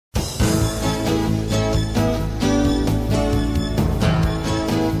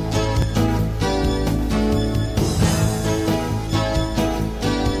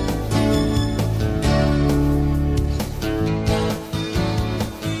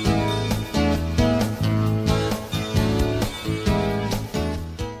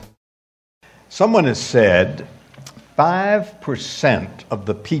Someone has said 5% of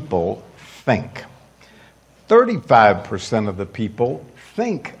the people think. 35% of the people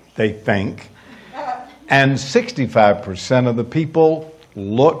think they think. And 65% of the people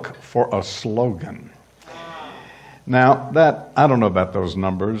look for a slogan. Now, I don't know about those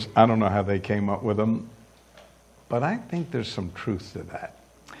numbers. I don't know how they came up with them. But I think there's some truth to that.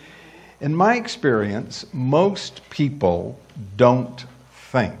 In my experience, most people don't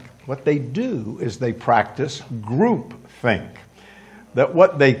think. What they do is they practice group think. That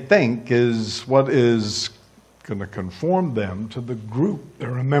what they think is what is going to conform them to the group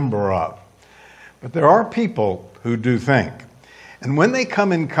they're a member of. But there are people who do think. And when they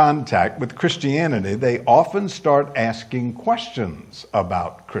come in contact with Christianity, they often start asking questions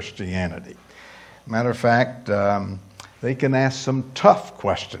about Christianity. Matter of fact, they can ask some tough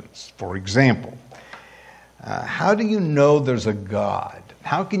questions. For example, how do you know there's a God?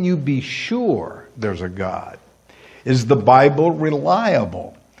 How can you be sure there's a God? Is the Bible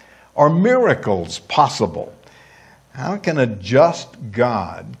reliable? Are miracles possible? How can a just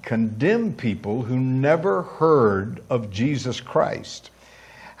God condemn people who never heard of Jesus Christ?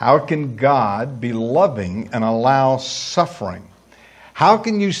 How can God be loving and allow suffering? How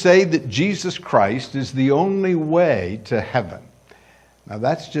can you say that Jesus Christ is the only way to heaven? Now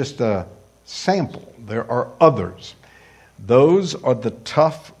that's just a sample. There are others. Those are the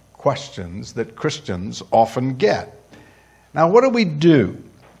tough questions that Christians often get. Now what do we do?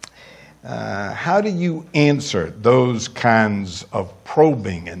 How do you answer those kinds of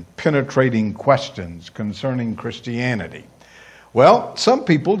probing and penetrating questions concerning Christianity? Well, some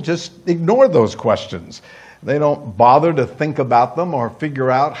people just ignore those questions. They don't bother to think about them or figure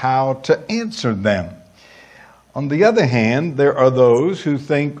out how to answer them. On the other hand, there are those who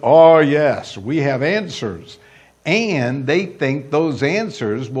think, oh yes, we have answers. And they think those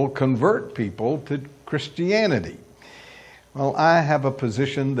answers will convert people to Christianity. Well, I have a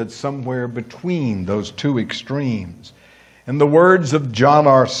position that's somewhere between those two extremes. In the words of John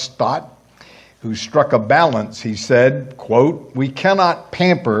R. Stott, who struck a balance, he said, quote, "We cannot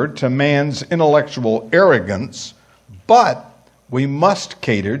pamper to man's intellectual arrogance, but we must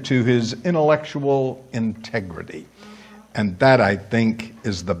cater to his intellectual integrity." And that, I think,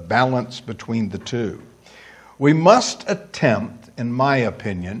 is the balance between the two. We must attempt, in my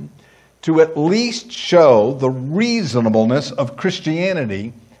opinion, to at least show the reasonableness of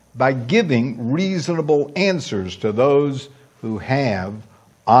Christianity by giving reasonable answers to those who have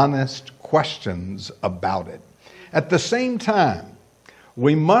honest questions about it. At the same time,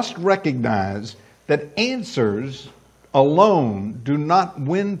 we must recognize that answers alone do not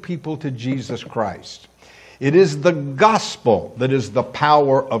win people to Jesus Christ. It is the gospel that is the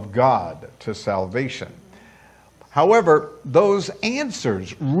power of God to salvation. However, those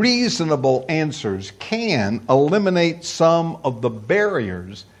answers, reasonable answers, can eliminate some of the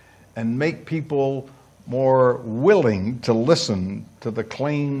barriers and make people more willing to listen to the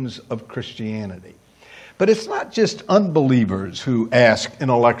claims of Christianity. But it's not just unbelievers who ask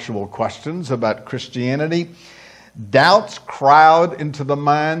intellectual questions about Christianity. Doubts crowd into the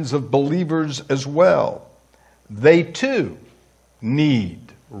minds of believers as well. They too need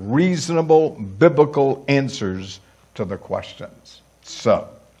reasonable biblical answers to the questions. So,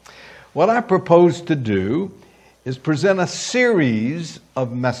 what I propose to do is present a series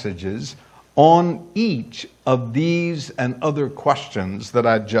of messages on each of these and other questions that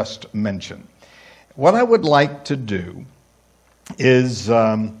I just mentioned. What I would like to do is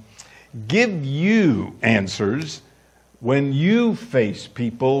give you answers when you face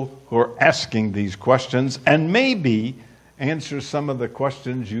people who are asking these questions, and maybe answer some of the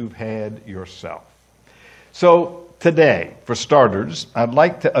questions you've had yourself. So today, for starters, I'd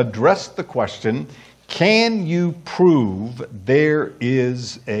like to address the question, can you prove there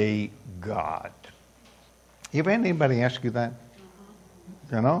is a God? You ever had anybody ask you that?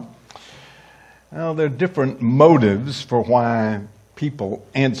 You know? Well, there are different motives for why people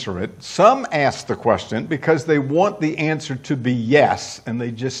answer it. Some ask the question because they want the answer to be yes, and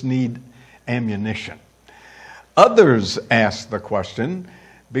they just need ammunition. Others ask the question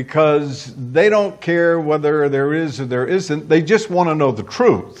because they don't care whether there is or there isn't. They just want to know the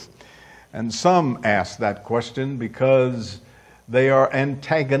truth. And some ask that question because they are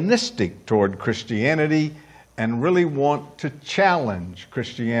antagonistic toward Christianity and really want to challenge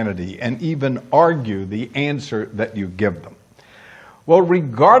Christianity and even argue the answer that you give them. Well,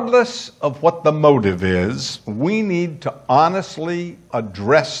 regardless of what the motive is, we need to honestly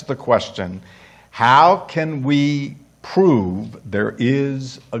address the question, how can we prove there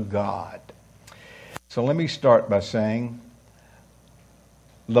is a God? So let me start by saying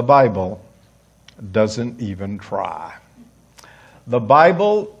the Bible doesn't even try. The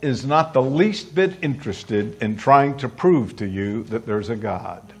Bible is not the least bit interested in trying to prove to you that there's a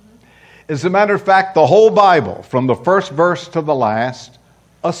God. As a matter of fact, the whole Bible, from the first verse to the last,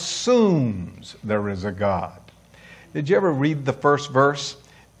 assumes there is a God. Did you ever read the first verse?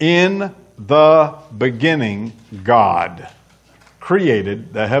 In the beginning, God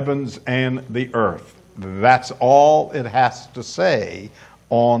created the heavens and the earth. That's all it has to say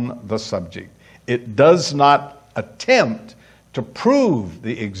on the subject. It does not attempt to prove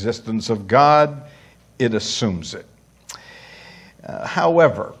the existence of God, it assumes it.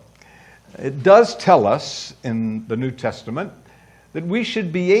 However, it does tell us in the New Testament that we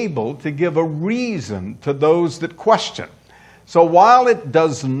should be able to give a reason to those that question. So while it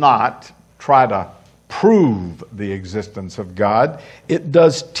does not try to prove the existence of God, it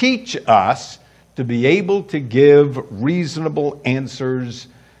does teach us to be able to give reasonable answers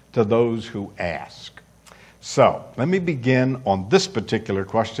to those who ask. So, let me begin on this particular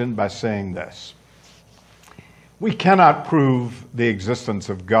question by saying this. We cannot prove the existence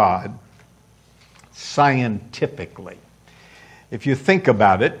of God scientifically. If you think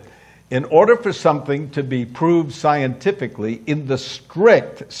about it, in order for something to be proved scientifically in the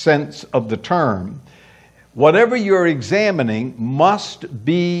strict sense of the term, whatever you're examining must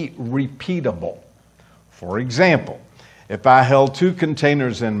be repeatable. For example, if I held two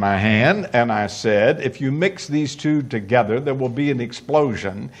containers in my hand and I said, if you mix these two together, there will be an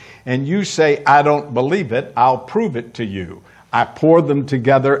explosion, and you say, I don't believe it, I'll prove it to you. I pour them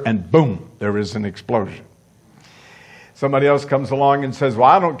together and boom, there is an explosion. Somebody else comes along and says, well,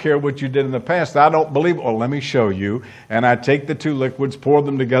 I don't care what you did in the past. I don't believe it. Well, let me show you. And I take the two liquids, pour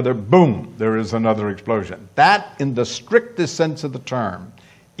them together, boom, there is another explosion. That, in the strictest sense of the term,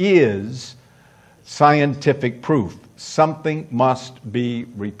 is scientific proof. Something must be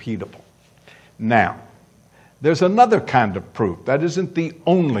repeatable. Now, there's another kind of proof. That isn't the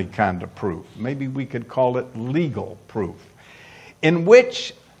only kind of proof. Maybe we could call it legal proof, in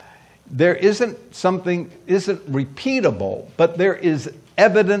which there isn't repeatable, but there is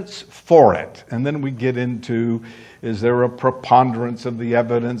evidence for it. And then we get into, is there a preponderance of the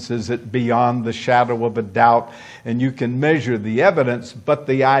evidence? Is it beyond the shadow of a doubt? And you can measure the evidence, but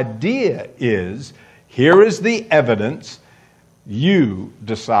the idea is, here is the evidence, you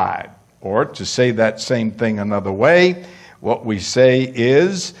decide. Or to say that same thing another way, what we say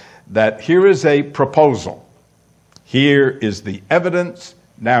is that here is a proposal. Here is the evidence.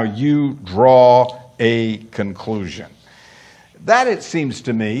 Now you draw a conclusion. That, it seems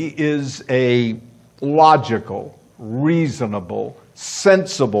to me, is a logical, reasonable,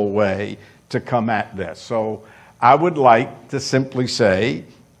 sensible way to come at this. So I would like to simply say,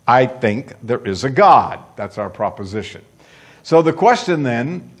 I think there is a God. That's our proposition. So the question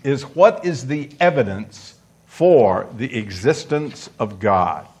then is, what is the evidence for the existence of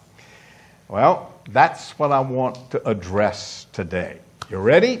God? Well, that's what I want to address today. You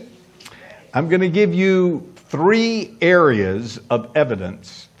ready? I'm going to give you 3 areas of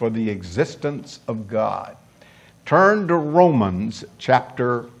evidence for the existence of God. Turn to Romans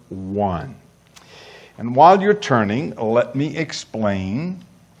chapter 1. And while you're turning, let me explain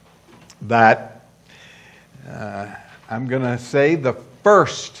that I'm going to say the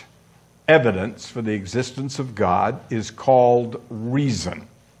first evidence for the existence of God is called reason.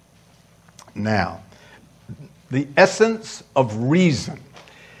 Now, the essence of reason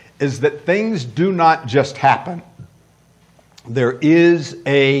is that things do not just happen. There is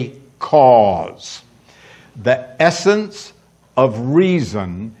a cause. The essence of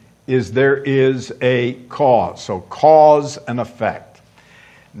reason is there is a cause. So cause and effect.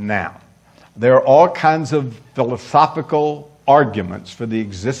 Now, there are all kinds of philosophical arguments for the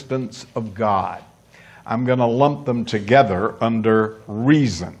existence of God. I'm going to lump them together under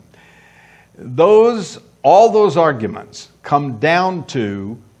reason. All those arguments come down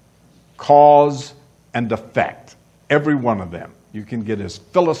to cause and effect. Every one of them. You can get as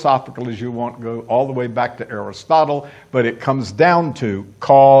philosophical as you want, go all the way back to Aristotle, but it comes down to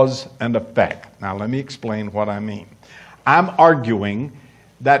cause and effect. Now let me explain what I mean. I'm arguing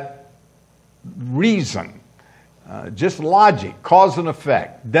that reason, just logic, cause and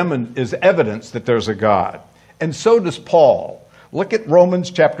effect, is evidence that there's a God. And so does Paul. Look at Romans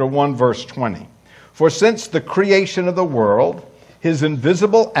chapter 1, verse 20. For since the creation of the world, his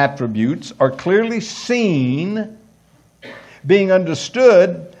invisible attributes are clearly seen, being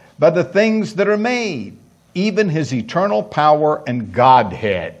understood by the things that are made, even his eternal power and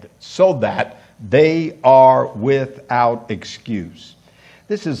Godhead, so that they are without excuse.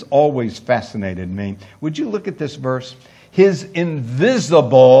 This has always fascinated me. Would you look at this verse? His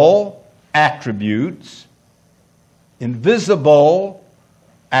invisible attributes, invisible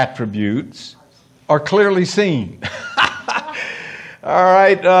attributes are clearly seen. All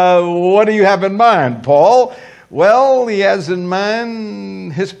right, what do you have in mind, Paul? Well, he has in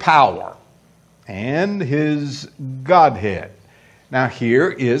mind his power and his Godhead. Now, here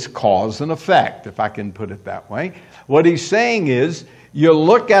is cause and effect, if I can put it that way. What he's saying is, you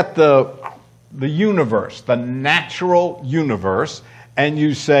look at the universe, the natural universe, and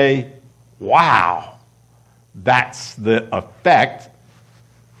you say, wow, that's the effect.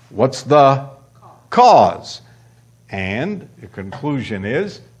 What's the cause? And the conclusion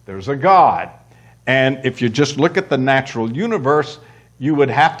is, there's a God. And if you just look at the natural universe, you would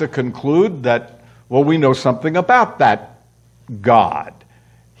have to conclude that, well, we know something about that God.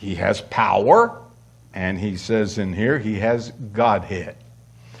 He has power, and he says in here, he has Godhead.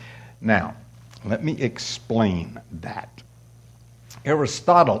 Now, let me explain that.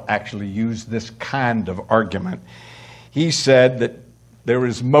 Aristotle actually used this kind of argument. He said that there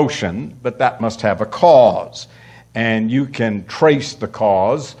is motion, but that must have a cause. And you can trace the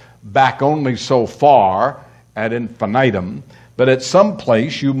cause back only so far ad infinitum, but at some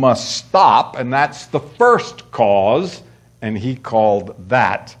place you must stop, and that's the first cause, and he called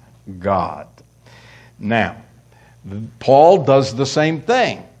that God. Now, Paul does the same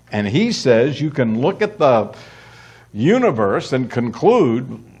thing, and he says you can look at the universe and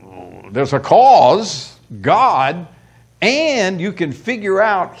conclude there's a cause, God, and you can figure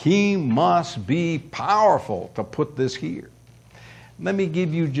out he must be powerful to put this here. Let me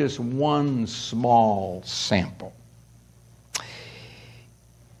give you just one small sample.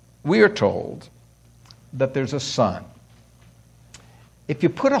 We are told that there's a sun. If you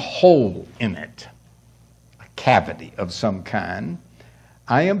put a hole in it, a cavity of some kind,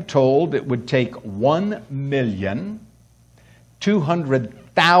 I am told it would take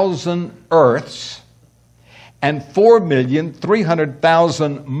 1,200,000 Earths and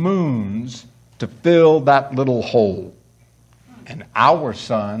 4,300,000 moons to fill that little hole. And our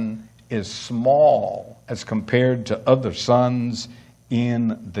sun is small as compared to other suns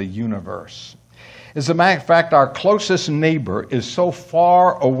in the universe. As a matter of fact, our closest neighbor is so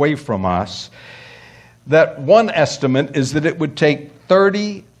far away from us that one estimate is that it would take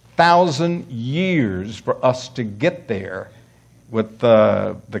 30,000 years for us to get there with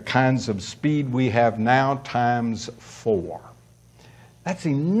the kinds of speed we have now times 4. That's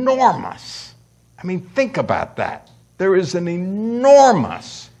enormous. I mean, think about that. There is an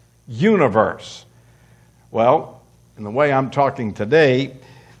enormous universe. Well, in the way I'm talking today,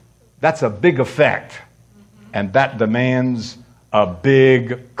 that's a big effect, and that demands a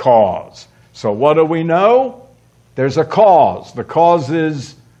big cause. So what do we know? There's a cause. The cause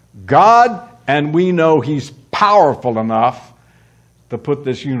is God, and we know he's powerful enough to put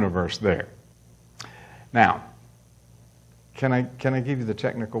this universe there. Now, can I give you the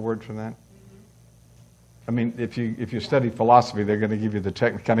technical word for that? I mean, if you study philosophy, they're going to give you the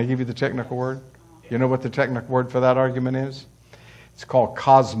technical. Can I give you the technical word? You know what the technical word for that argument is? It's called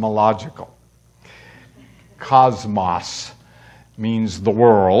cosmological. Cosmos means the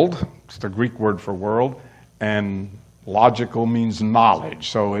world. It's the Greek word for world. And logical means knowledge.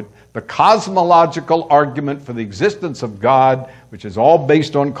 So the cosmological argument for the existence of God, which is all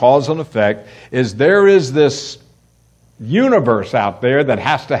based on cause and effect, is there is this universe out there that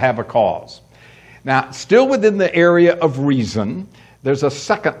has to have a cause. Now, still within the area of reason, there's a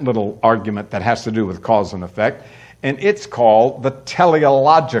second little argument that has to do with cause and effect, and it's called the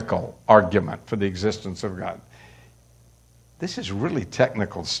teleological argument for the existence of God. This is really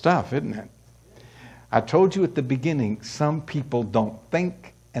technical stuff, isn't it? I told you at the beginning, some people don't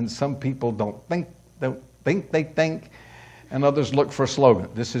think, and some people don't think they think, and others look for a slogan.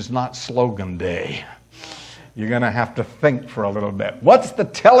 This is not slogan day. You're going to have to think for a little bit. What's the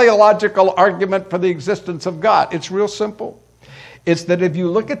teleological argument for the existence of God? It's real simple. It's that if you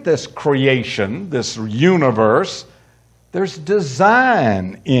look at this creation, this universe, there's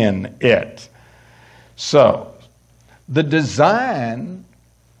design in it. So, the design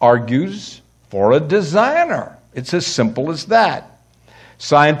argues for a designer. It's as simple as that.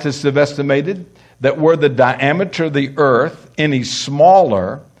 Scientists have estimated that were the diameter of the earth any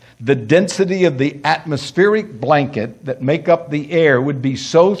smaller, the density of the atmospheric blanket that make up the air would be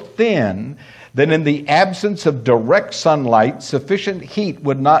so thin that in the absence of direct sunlight, sufficient heat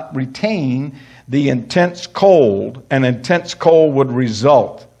would not retain the intense cold, and intense cold would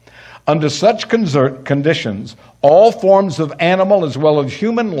result. Under such conditions, all forms of animal as well as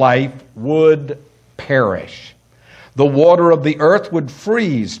human life would perish. The water of the earth would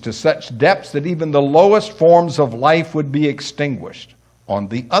freeze to such depths that even the lowest forms of life would be extinguished. On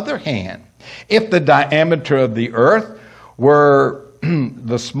the other hand, if the diameter of the earth were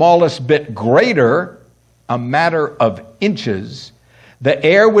the smallest bit greater, a matter of inches, the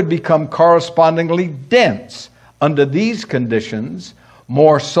air would become correspondingly dense. Under these conditions,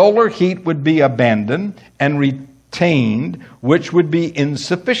 more solar heat would be abandoned and retained, which would be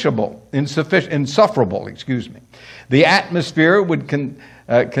insufferable. The atmosphere would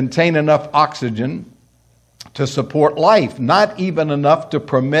contain enough oxygen to support life, not even enough to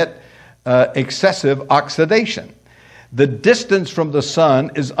permit excessive oxidation. The distance from the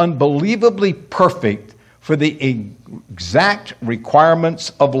sun is unbelievably perfect for the exact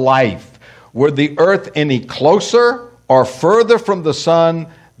requirements of life. Were the earth any closer or further from the sun,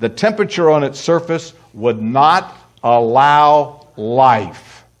 the temperature on its surface would not allow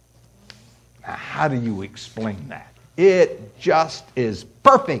life. Now, how do you explain that? It just is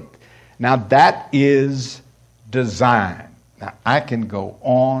perfect. Now, that is design. Now, I can go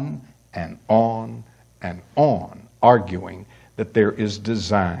on and on and on arguing that there is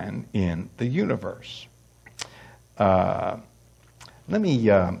design in the universe. Let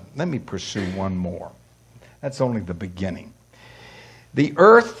me pursue one more. That's only the beginning. The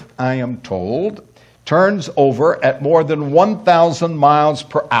earth, I am told, turns over at more than 1,000 miles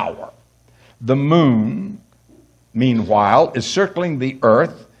per hour. The moon, meanwhile, is circling the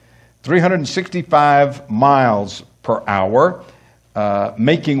earth 365 miles per hour,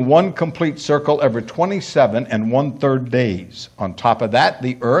 making one complete circle every 27 1/3 days. On top of that,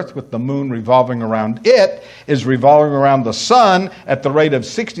 the earth, with the moon revolving around it, is revolving around the sun at the rate of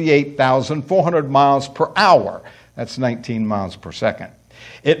 68,400 miles per hour. That's 19 miles per second.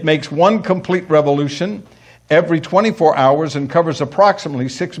 It makes one complete revolution every 24 hours and covers approximately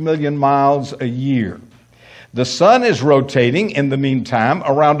 6 million miles a year. The sun is rotating, in the meantime,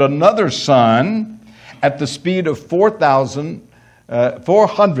 around another sun at the speed of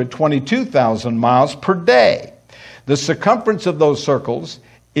 422,000 miles per day. The circumference of those circles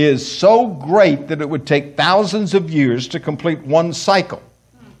is so great that it would take thousands of years to complete one cycle.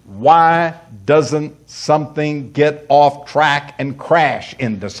 Why doesn't something get off track and crash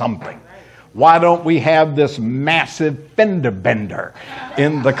into something? Why don't we have this massive fender bender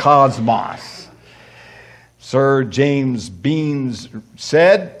in the cosmos? Sir James Beans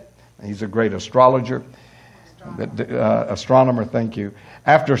said, he's a great astrologer, astronomer, thank you.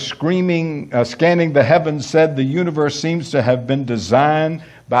 After scanning the heavens, said the universe seems to have been designed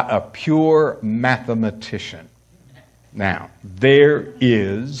by a pure mathematician. Now, there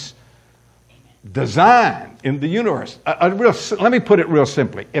is design in the universe. Let me put it real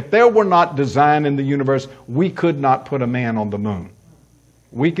simply. If there were not design in the universe, we could not put a man on the moon.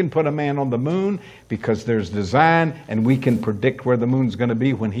 We can put a man on the moon because there's design, and we can predict where the moon's going to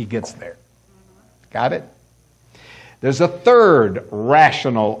be when he gets there. Got it? There's a third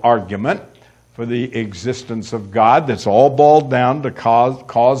rational argument for the existence of God that's all boiled down to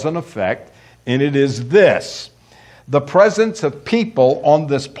cause and effect, and it is this. The presence of people on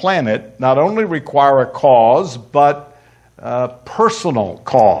this planet not only require a cause, but a personal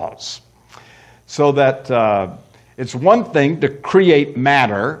cause. So that it's one thing to create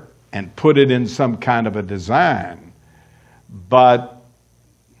matter and put it in some kind of a design, but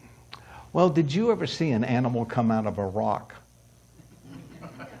well, did you ever see an animal come out of a rock?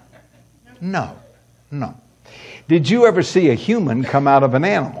 No. Did you ever see a human come out of an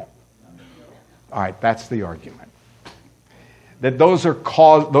animal? All right, that's the argument. That those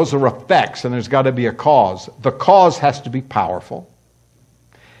are effects, and there's got to be a cause. The cause has to be powerful,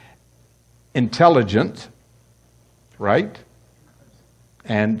 intelligent, right?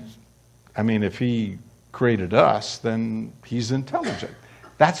 And, I mean, if he created us, then he's intelligent.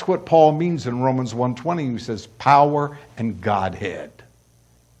 That's what Paul means in Romans 1:20. He says power and Godhead.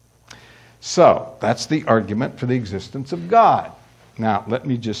 So that's the argument for the existence of God. Now, let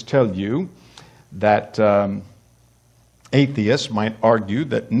me just tell you that atheists might argue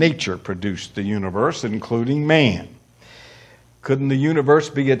that nature produced the universe, including man. Couldn't the universe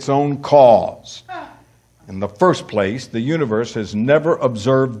be its own cause? In the first place, the universe has never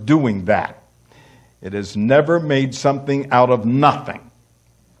observed doing that. It has never made something out of nothing.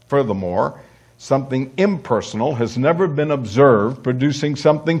 Furthermore, something impersonal has never been observed producing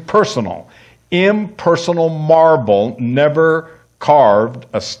something personal. Impersonal marble never carved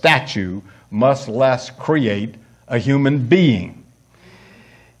a statue, much less create a human being.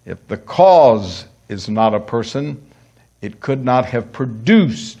 If the cause is not a person, it could not have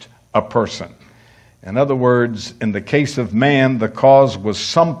produced a person. In other words, in the case of man, the cause was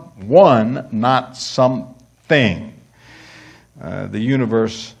someone, not something. The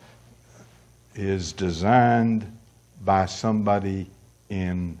universe is designed by somebody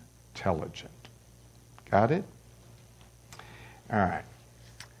intelligent. Got it? All right.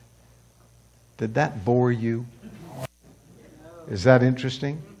 Did that bore you? Is that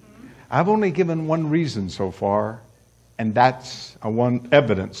interesting? I've only given one reason so far, and that's one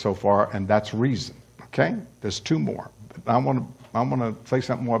evidence so far, and that's reason. Okay? There's two more. But I want to say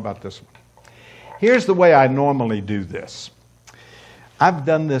something more about this one. Here's the way I normally do this. I've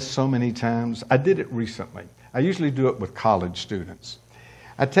done this so many times. I did it recently. I usually do it with college students.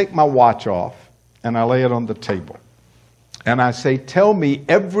 I take my watch off, and I lay it on the table. And I say, tell me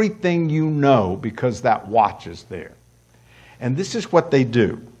everything you know, because that watch is there. And this is what they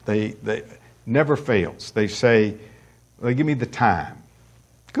do. They never fails. They say, they give me the time.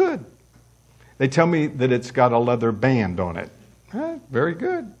 Good. They tell me that it's got a leather band on it. Very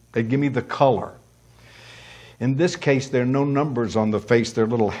good. They give me the color. In this case, there are no numbers on the face. They're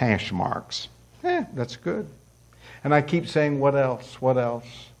little hash marks. That's good. And I keep saying, what else? What else?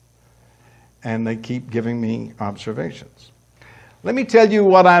 And they keep giving me observations. Let me tell you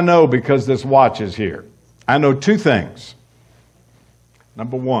what I know, because this watch is here. I know two things.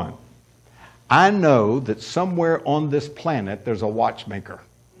 Number one, I know that somewhere on this planet there's a watchmaker.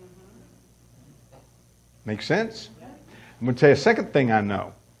 Make sense? I'm going to tell you a second thing I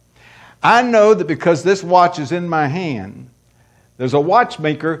know. I know that because this watch is in my hand, there's a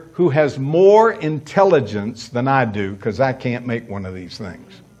watchmaker who has more intelligence than I do, because I can't make one of these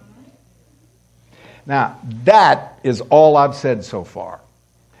things. Now, that is all I've said so far.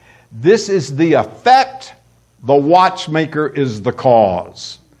 This is the effect. The watchmaker is the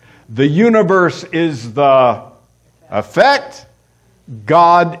cause. The universe is the effect.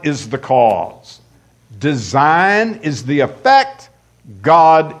 God is the cause. Design is the effect.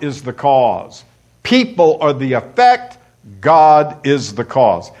 God is the cause. People are the effect. God is the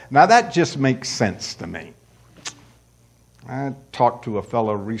cause. Now that just makes sense to me. I talked to a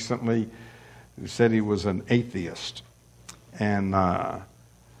fellow recently who said he was an atheist. And I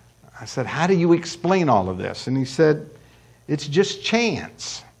said, how do you explain all of this? And he said, it's just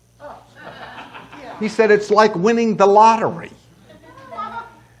chance. He said, it's like winning the lottery.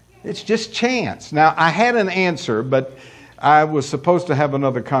 It's just chance. Now, I had an answer, but I was supposed to have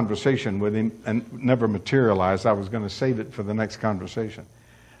another conversation with him and never materialized. I was going to save it for the next conversation.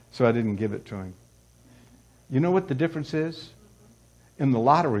 So I didn't give it to him. You know what the difference is? In the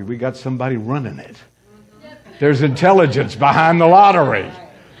lottery, we got somebody running it. There's intelligence behind the lottery.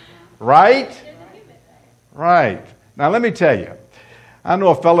 Right? Right. Now, let me tell you. I know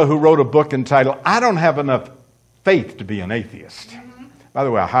a fellow who wrote a book entitled, I Don't Have Enough Faith to Be an Atheist. By the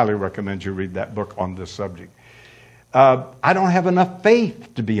way, I highly recommend you read that book on this subject. I don't have enough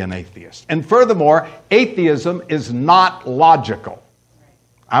faith to be an atheist. And furthermore, atheism is not logical.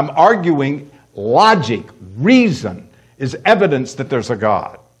 I'm arguing logic, reason, is evidence that there's a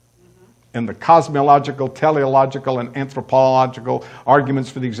God. In the cosmological, teleological, and anthropological arguments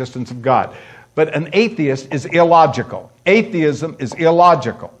for the existence of God. But an atheist is illogical. Atheism is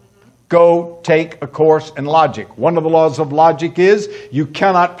illogical. Go take a course in logic. One of the laws of logic is you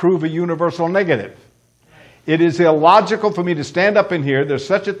cannot prove a universal negative. It is illogical for me to stand up in here, there's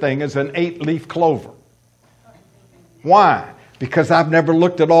such a thing as an 8-leaf clover. Why? Because I've never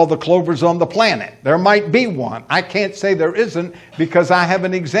looked at all the clovers on the planet. There might be one. I can't say there isn't because I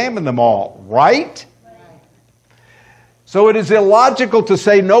haven't examined them all. Right? So it is illogical to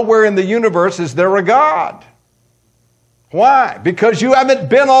say nowhere in the universe is there a God. Why? Because you haven't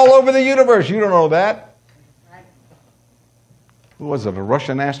been all over the universe. You don't know that. Who was it? A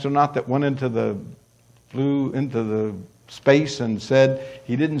Russian astronaut that flew into the space and said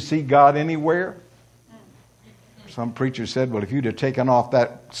he didn't see God anywhere? Some preacher said, well, if you'd have taken off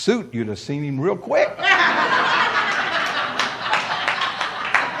that suit, you'd have seen him real quick.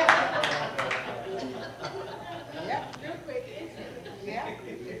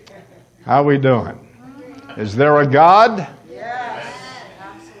 How are we doing? Is there a God? Yes.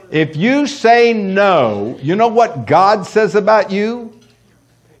 If you say no, you know what God says about you?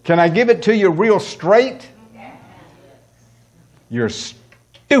 Can I give it to you real straight? You're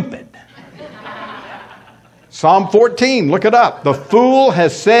stupid. Psalm 14, look it up. The fool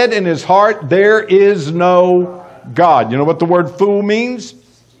has said in his heart, there is no God. You know what the word fool means?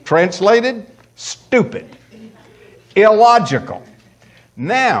 Translated? Stupid. Illogical.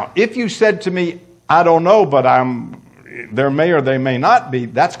 Now, if you said to me, I don't know, but there may or they may not be,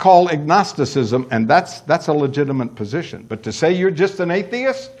 that's called agnosticism, and that's a legitimate position. But to say you're just an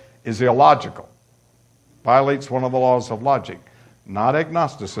atheist is illogical. Violates one of the laws of logic. Not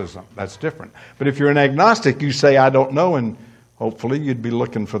agnosticism. That's different. But if you're an agnostic, you say, I don't know, and hopefully you'd be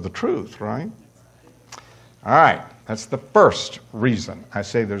looking for the truth, right? All right. That's the first reason I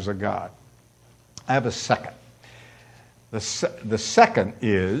say there's a God. I have a second. The second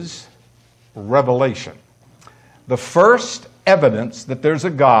is revelation. The first evidence that there's a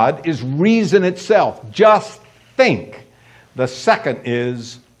God is reason itself. Just think. The second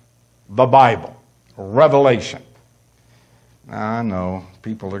is the Bible, revelation. Now, I know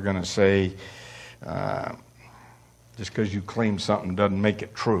people are going to say, just because you claim something doesn't make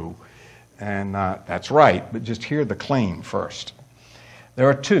it true. And that's right, but just hear the claim first. There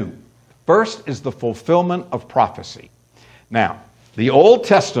are two. First is the fulfillment of prophecy. Now, the Old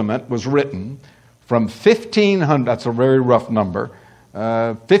Testament was written from 1500, that's a very rough number,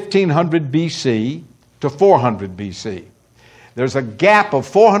 1500 BC to 400 BC. There's a gap of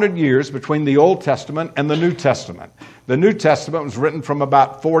 400 years between the Old Testament and the New Testament. The New Testament was written from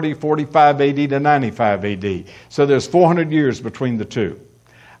about 45 AD to 95 AD. So there's 400 years between the two.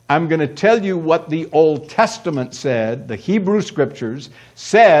 I'm going to tell you what the Old Testament said, the Hebrew Scriptures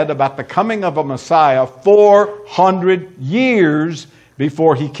said about the coming of a Messiah 400 years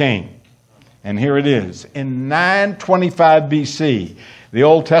before he came. And here it is. In 925 BC, the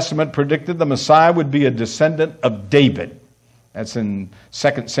Old Testament predicted the Messiah would be a descendant of David. That's in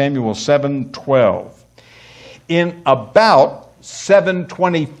 2 Samuel 7:12. In about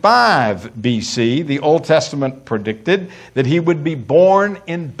 725 BC, the Old Testament predicted that he would be born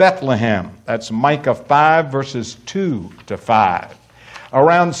in Bethlehem. That's Micah 5, verses 2 to 5.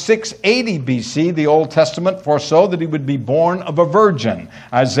 Around 680 BC, the Old Testament foresaw that he would be born of a virgin,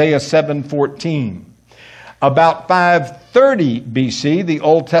 Isaiah 7:14. About 530 BC, the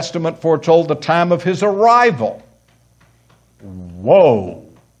Old Testament foretold the time of his arrival. Whoa!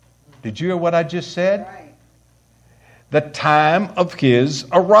 Did you hear what I just said? The time of his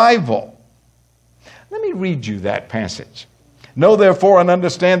arrival. Let me read you that passage. Know therefore and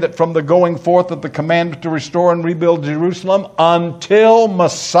understand that from the going forth of the commandment to restore and rebuild Jerusalem until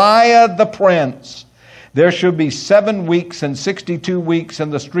Messiah the Prince, there should be 7 weeks and 62 weeks,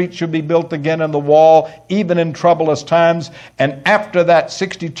 and the street should be built again and the wall, even in troublous times. And after that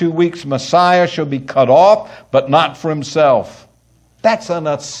 62 weeks, Messiah shall be cut off, but not for himself. That's an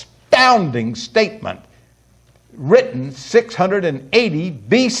astounding statement. Written 680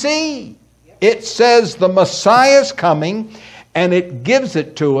 BC. It says the Messiah's coming, and it gives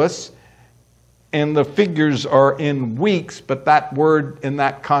it to us, and the figures are in weeks, but that word in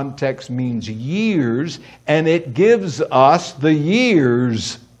that context means years, and it gives us the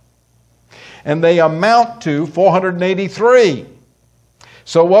years. And they amount to 483.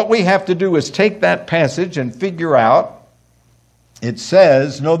 So what we have to do is take that passage and figure out. It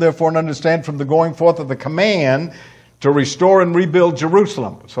says, know therefore and understand from the going forth of the command to restore and rebuild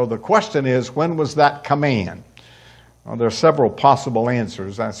Jerusalem. So the question is, when was that command? Well, there are several possible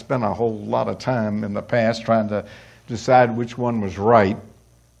answers. I spent a whole lot of time in the past trying to decide which one was right.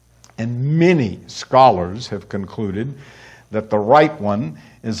 And many scholars have concluded that the right one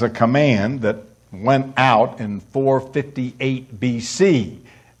is a command that went out in 458 BC.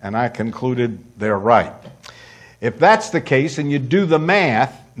 And I concluded they're right. If that's the case and you do the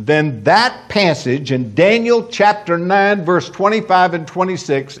math, then that passage in Daniel chapter 9, verse 25 and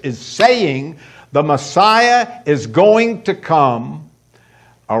 26 is saying the Messiah is going to come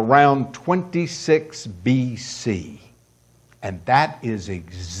around 26 BC. And that is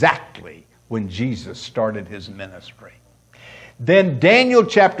exactly when Jesus started his ministry. Then Daniel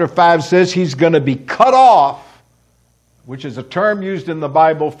chapter 5 says he's going to be cut off, which is a term used in the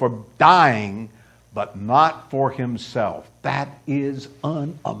Bible for dying, but not for himself. That is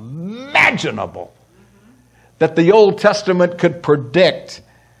unimaginable. That the Old Testament could predict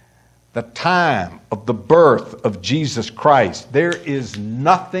the time of the birth of Jesus Christ. There is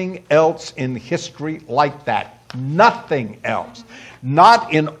nothing else in history like that. Nothing else.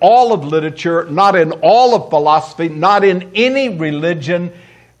 Not in all of literature, not in all of philosophy, not in any religion.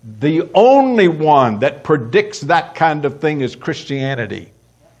 The only one that predicts that kind of thing is Christianity.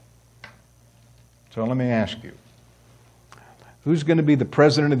 So let me ask you, who's going to be the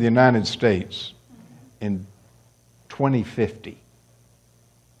President of the United States in 2050?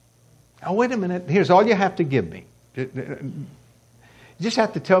 Now, wait a minute. Here's all you have to give me. You just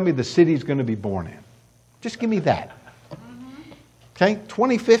have to tell me the city he's going to be born in. Just give me that. Okay?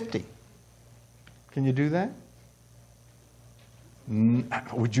 2050. Can you do that?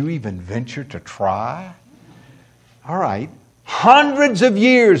 Would you even venture to try? All right. Hundreds of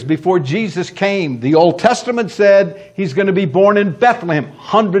years before Jesus came, the Old Testament said he's going to be born in Bethlehem.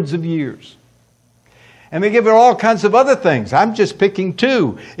 Hundreds of years. And they give it all kinds of other things. I'm just picking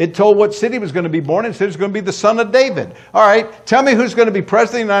two. It told what city was going to be born. It said it was going to be the son of David. All right, tell me who's going to be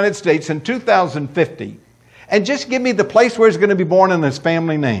president of the United States in 2050. And just give me the place where he's going to be born and his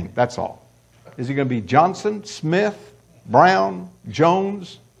family name. That's all. Is he going to be Johnson, Smith, Brown,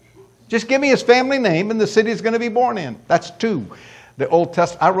 Jones? Just give me his family name and the city he's going to be born in. That's 2. The Old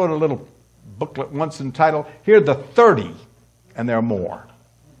Testament, I wrote a little booklet once entitled, Here are the 30, and there are more.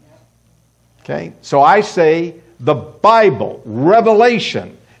 Okay? So I say the Bible,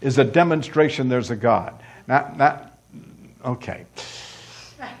 Revelation, is a demonstration there's a God. Okay.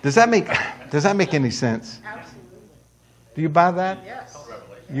 Does that make any sense? Absolutely. Do you buy that? Yes.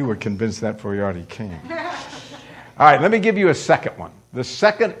 You were convinced that before you already came. All right, let me give you a second one. The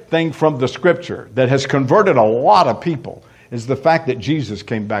second thing from the Scripture that has converted a lot of people is the fact that Jesus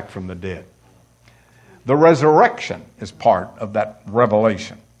came back from the dead. The resurrection is part of that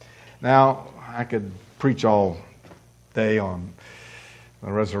revelation. Now, I could preach all day on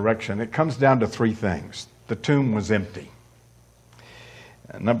the resurrection. It comes down to 3 things. The tomb was empty.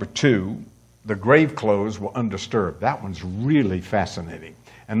 Number 2, the grave clothes were undisturbed. That one's really fascinating.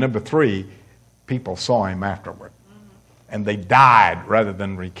 And number 3, people saw him afterward. And they died rather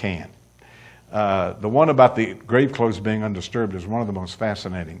than recant. The one about the grave clothes being undisturbed is one of the most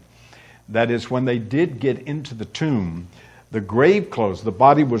fascinating. That is, when they did get into the tomb, the grave clothes, the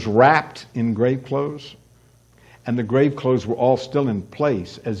body was wrapped in grave clothes, and the grave clothes were all still in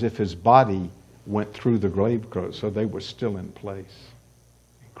place as if his body went through the grave clothes, so they were still in place.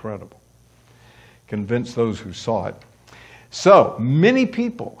 Incredible. Convinced those who saw it. So, many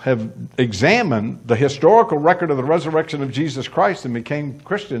people have examined the historical record of the resurrection of Jesus Christ and became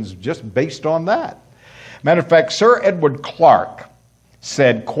Christians just based on that. Matter of fact, Sir Edward Clark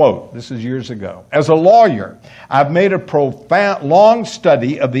said, quote, this is years ago, as a lawyer, I've made a profound, long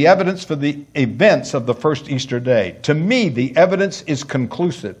study of the evidence for the events of the first Easter day. To me, the evidence is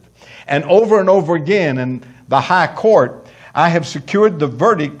conclusive. And over again in the high court, I have secured the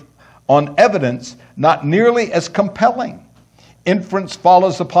verdict on evidence not nearly as compelling. Inference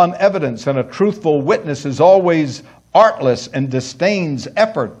follows upon evidence, and a truthful witness is always artless and disdains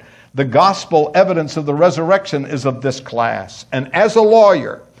effort. The gospel evidence of the resurrection is of this class. And as a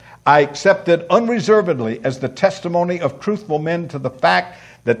lawyer, I accept it unreservedly as the testimony of truthful men to the fact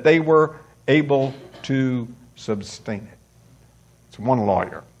that they were able to sustain it. It's one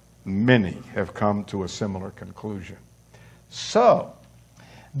lawyer. Many have come to a similar conclusion. So,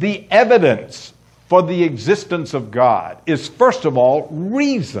 the evidence for the existence of God is, first of all,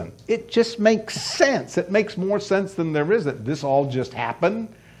 reason. It just makes sense. It makes more sense than there isn't. This all just happened.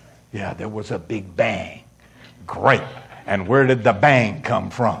 Yeah, there was a big bang. Great. And where did the bang come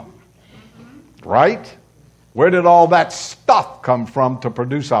from? Right? Where did all that stuff come from to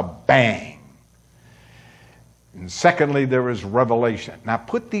produce a bang? And secondly, there is revelation. Now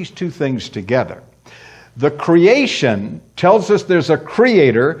put these 2 things together. The creation tells us there's a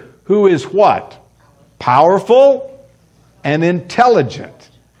creator who is what? Powerful and intelligent.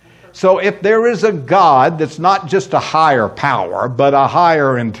 So if there is a God that's not just a higher power, but a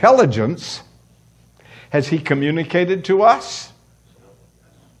higher intelligence, has he communicated to us?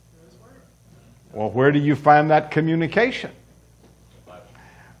 Well, where do you find that communication?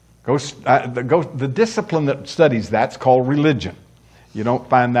 The discipline that studies that's called religion. You don't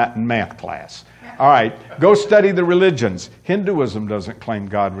find that in math class. All right, go study the religions. Hinduism doesn't claim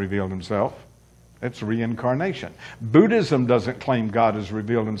God revealed himself. It's reincarnation. Buddhism doesn't claim God has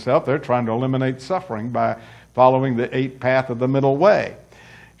revealed himself. They're trying to eliminate suffering by following the 8th path of the middle way.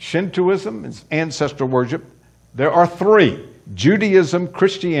 Shintoism is ancestor worship. There are 3: Judaism,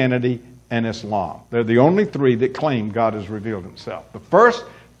 Christianity, and Islam. They're the only 3 that claim God has revealed himself. The first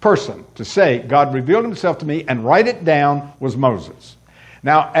person to say God revealed himself to me and write it down was Moses.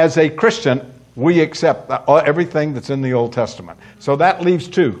 Now, as a Christian, we accept everything that's in the Old Testament. So that leaves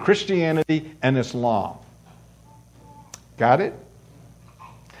 2, Christianity and Islam. Got it?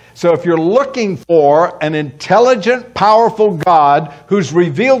 So if you're looking for an intelligent, powerful God who's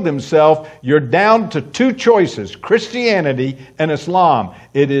revealed himself, you're down to 2 choices, Christianity and Islam.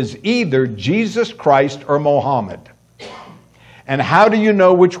 It is either Jesus Christ or Mohammed. And how do you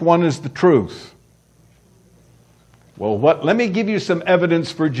know which one is the truth? Well, let me give you some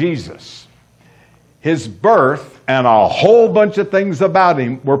evidence for Jesus. His birth and a whole bunch of things about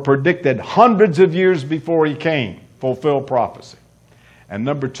him were predicted hundreds of years before he came, fulfilled prophecy. And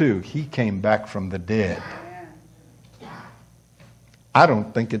number 2, he came back from the dead. I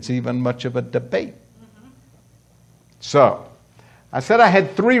don't think it's even much of a debate. So, I said I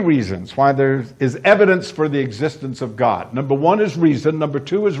had 3 reasons why there is evidence for the existence of God. Number 1 is reason. Number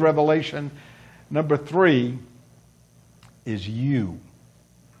 2 is revelation. Number 3 is you.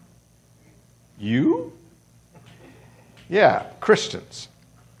 You? Yeah, Christians.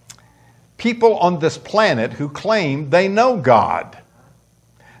 people on this planet who claim they know God.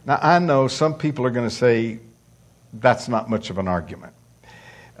 Now, I know some people are going to say that's not much of an argument.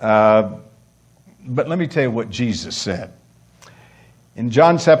 But let me tell you what Jesus said. In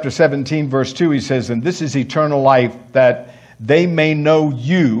John chapter 17, verse 2, he says, "And this is eternal life, that they may know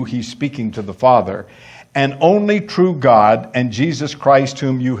you," he's speaking to the Father, "and only true God, and Jesus Christ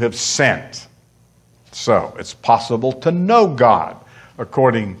whom you have sent." So, it's possible to know God,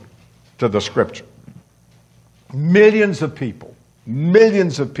 according to the Scripture. Millions of people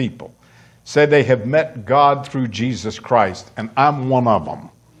say they have met God through Jesus Christ, and I'm one of them.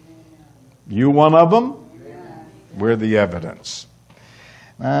 You one of them? We're the evidence.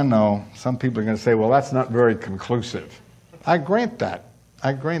 I know some people are going to say, well, that's not very conclusive. I grant that.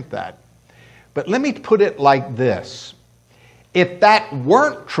 But let me put it like this. If that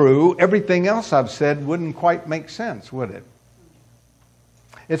weren't true, everything else I've said wouldn't quite make sense, would it?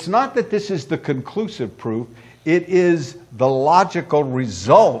 It's not that this is the conclusive proof. It is the logical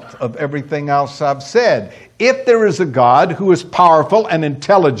result of everything else I've said. If there is a God who is powerful and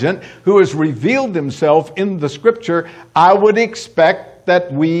intelligent, who has revealed himself in the Scripture, I would expect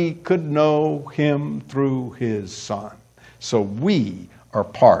that we could know him through his Son. So we are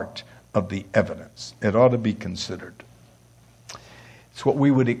part of the evidence. It ought to be considered. It's what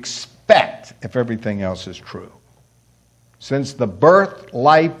we would expect if everything else is true. Since the birth,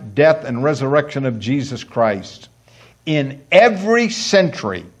 life, death, and resurrection of Jesus Christ, in every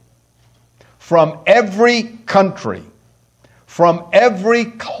century, from every country, from every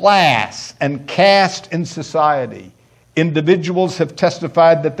class and caste in society, individuals have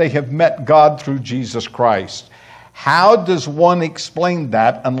testified that they have met God through Jesus Christ. How does one explain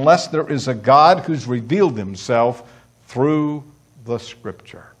that unless there is a God who's revealed himself through the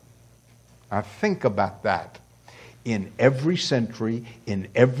Scripture? Now think about that. In every century, in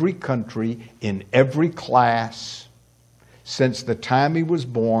every country, in every class, since the time he was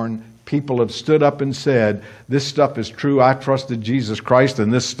born, people have stood up and said, this stuff is true, I trusted Jesus Christ,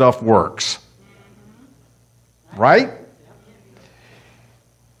 and this stuff works. Right?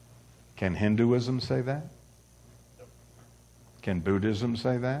 Can Hinduism say that? Can Buddhism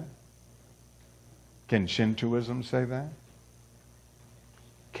say that? Can Shintoism say that?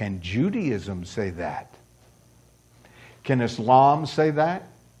 Can Judaism say that? Can Islam say that?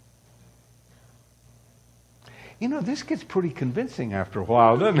 You know, this gets pretty convincing after a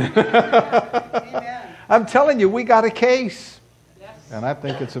while, doesn't it? Amen. I'm telling you, we got a case. Yes. And I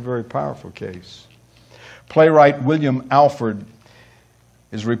think it's a very powerful case. Playwright William Alford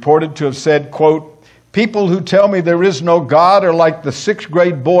is reported to have said, quote, "People who tell me there is no God are like the sixth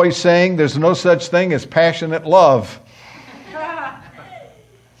grade boy saying there's no such thing as passionate love."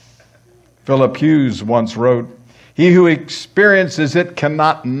 Philip Hughes once wrote, "He who experiences it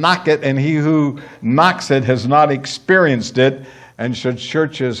cannot knock it, and he who knocks it has not experienced it, and should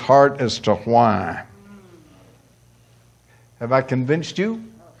search his heart as to why." Have I convinced you?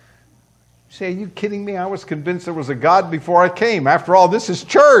 You say, are you kidding me? I was convinced there was a God before I came. After all, this is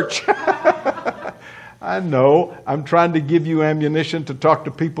church. I know. I'm trying to give you ammunition to talk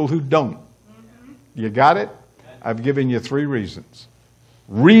to people who don't. You got it? I've given you three reasons.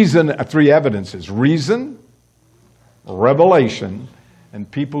 Three evidences. Reason, revelation, and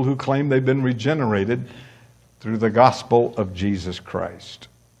people who claim they've been regenerated through the gospel of Jesus Christ.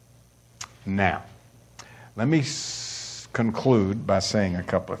 Now, let me conclude by saying a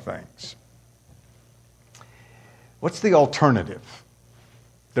couple of things. What's the alternative?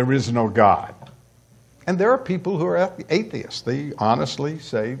 There is no God. And there are people who are atheists. They honestly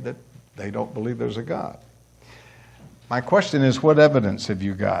say that they don't believe there's a God. My question is, what evidence have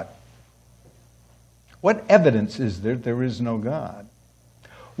you got? What evidence is there is no God?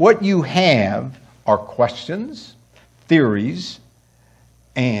 What you have are questions, theories,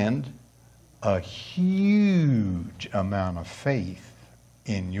 and a huge amount of faith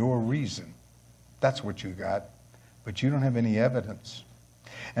in your reason. That's what you got, but you don't have any evidence.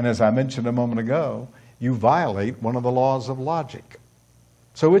 And as I mentioned a moment ago, you violate one of the laws of logic.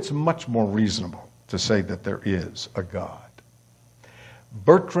 So it's much more reasonable to say that there is a God.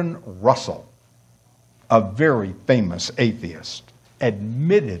 Bertrand Russell, a very famous atheist,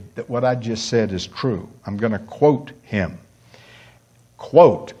 admitted that what I just said is true. I'm going to quote him.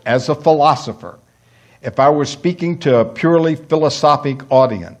 Quote, "As a philosopher, if I were speaking to a purely philosophic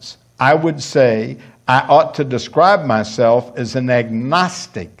audience, I would say I ought to describe myself as an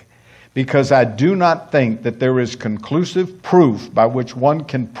agnostic, because I do not think that there is conclusive proof by which one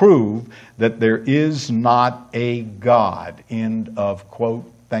can prove that there is not a God." End of quote.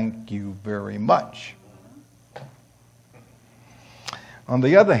 Thank you very much. On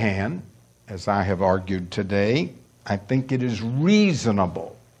the other hand, as I have argued today, I think it is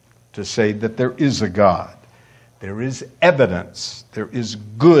reasonable to say that there is a God. There is evidence. There is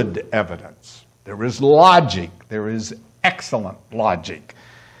good evidence. There is logic. There is excellent logic.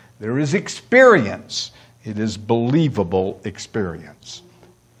 There is experience. It is believable experience.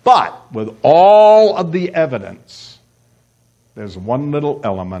 But with all of the evidence, there's one little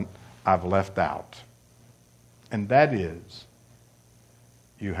element I've left out. And that is,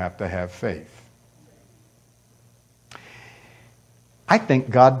 you have to have faith. I think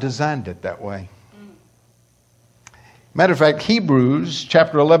God designed it that way. Matter of fact, Hebrews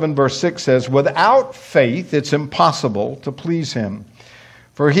chapter 11 verse 6 says, without faith it's impossible to please him.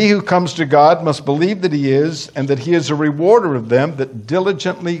 For he who comes to God must believe that he is, and that he is a rewarder of them that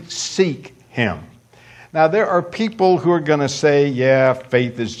diligently seek him. Now there are people who are going to say, yeah,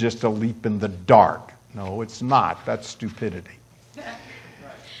 faith is just a leap in the dark. No, it's not. That's stupidity.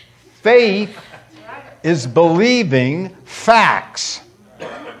 Faith is believing facts.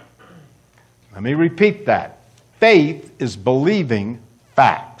 Let me repeat that. Faith is believing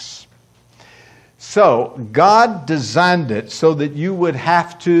facts. So God designed it so that you would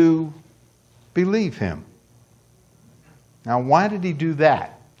have to believe him. Now, why did he do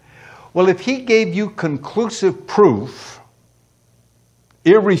that? Well, if he gave you conclusive proof,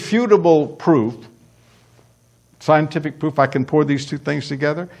 irrefutable proof, scientific proof, I can pour these two things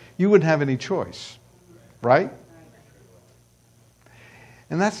together, you wouldn't have any choice, right?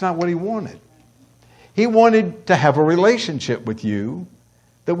 And that's not what he wanted. He wanted to have a relationship with you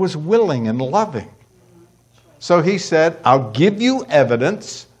that was willing and loving. So he said, I'll give you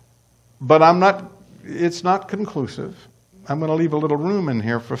evidence, but it's not conclusive. I'm going to leave a little room in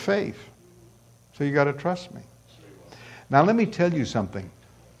here for faith. So you got to trust me. Now let me tell you something.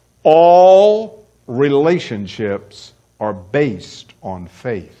 All relationships are based on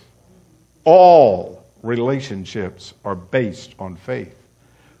faith. All relationships are based on faith.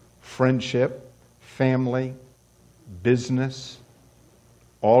 Friendship, family, business,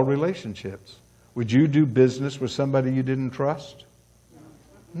 all relationships. Would you do business with somebody you didn't trust?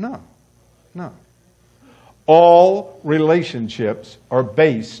 No. No. All relationships are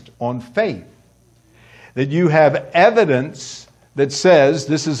based on faith. That you have evidence that says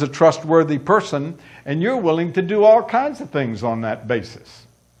this is a trustworthy person, and you're willing to do all kinds of things on that basis.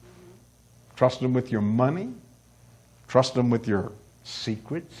 Trust them with your money. Trust them with your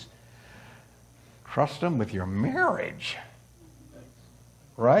secrets. Trust them with your marriage.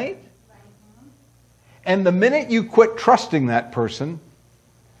 Right? And the minute you quit trusting that person,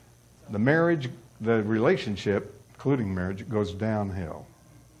 the marriage, the relationship, including marriage, goes downhill.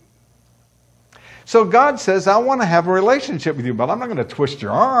 So God says, I want to have a relationship with you, but I'm not going to twist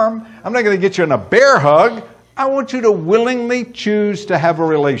your arm. I'm not going to get you in a bear hug. I want you to willingly choose to have a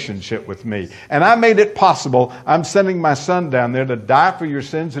relationship with me. And I made it possible. I'm sending my son down there to die for your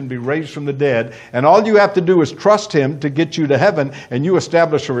sins and be raised from the dead. And all you have to do is trust him to get you to heaven, and you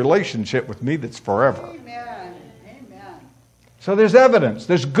establish a relationship with me that's forever. Amen. Amen. So there's evidence.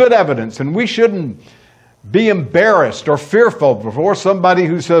 There's good evidence. And we shouldn't be embarrassed or fearful before somebody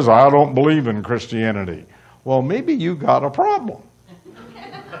who says, I don't believe in Christianity. Well, maybe you got a problem.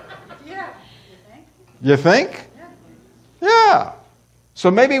 Yeah. You think? Yeah. So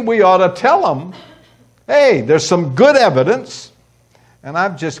maybe we ought to tell them, hey, there's some good evidence, and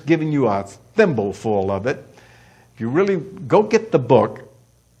I've just given you a thimbleful of it. If you really go get the book,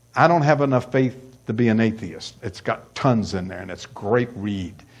 I don't have enough faith to be an atheist. It's got tons in there, and it's a great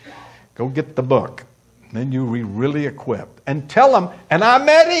read. Go get the book. Then you be really equipped. And tell them, and I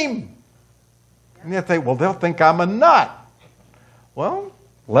met him. And you think, well, they'll think I'm a nut. Well,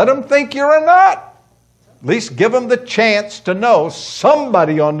 let them think you're a nut. At least give them the chance to know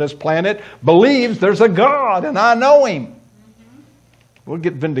somebody on this planet believes there's a God, and I know him. We'll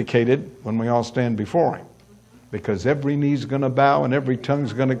get vindicated when we all stand before him. Because every knee's going to bow and every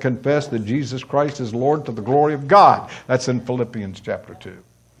tongue's going to confess that Jesus Christ is Lord to the glory of God. That's in Philippians chapter 2.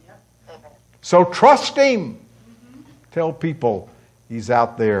 So trust him. Tell people he's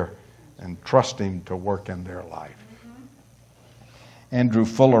out there, and trust him to work in their life. Andrew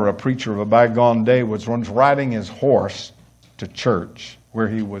Fuller, a preacher of a bygone day, was once riding his horse to church where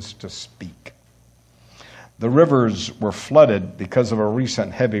he was to speak. The rivers were flooded because of a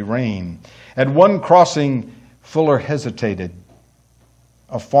recent heavy rain. At one crossing, Fuller hesitated.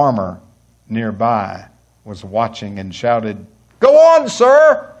 A farmer nearby was watching and shouted, "Go on,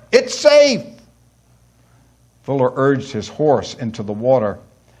 sir! It's safe!" Fuller urged his horse into the water,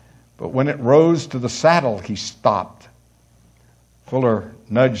 but when it rose to the saddle, he stopped. Fuller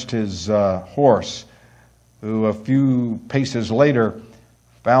nudged his horse, who a few paces later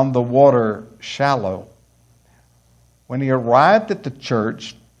found the water shallow. When he arrived at the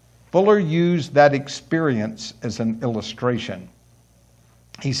church, Fuller used that experience as an illustration.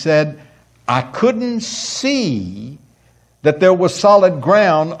 He said, I couldn't see that there was solid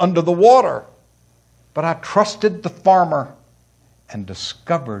ground under the water, but I trusted the farmer and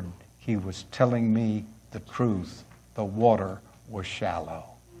discovered he was telling me the truth. The water was shallow,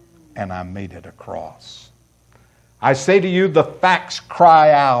 and I made it across. I say to you, the facts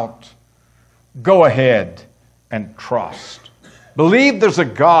cry out. Go ahead and trust. Believe there's a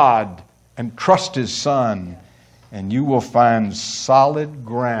God and trust His Son, and you will find solid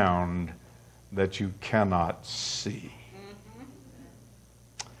ground that you cannot see.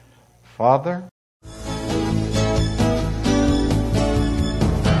 Father,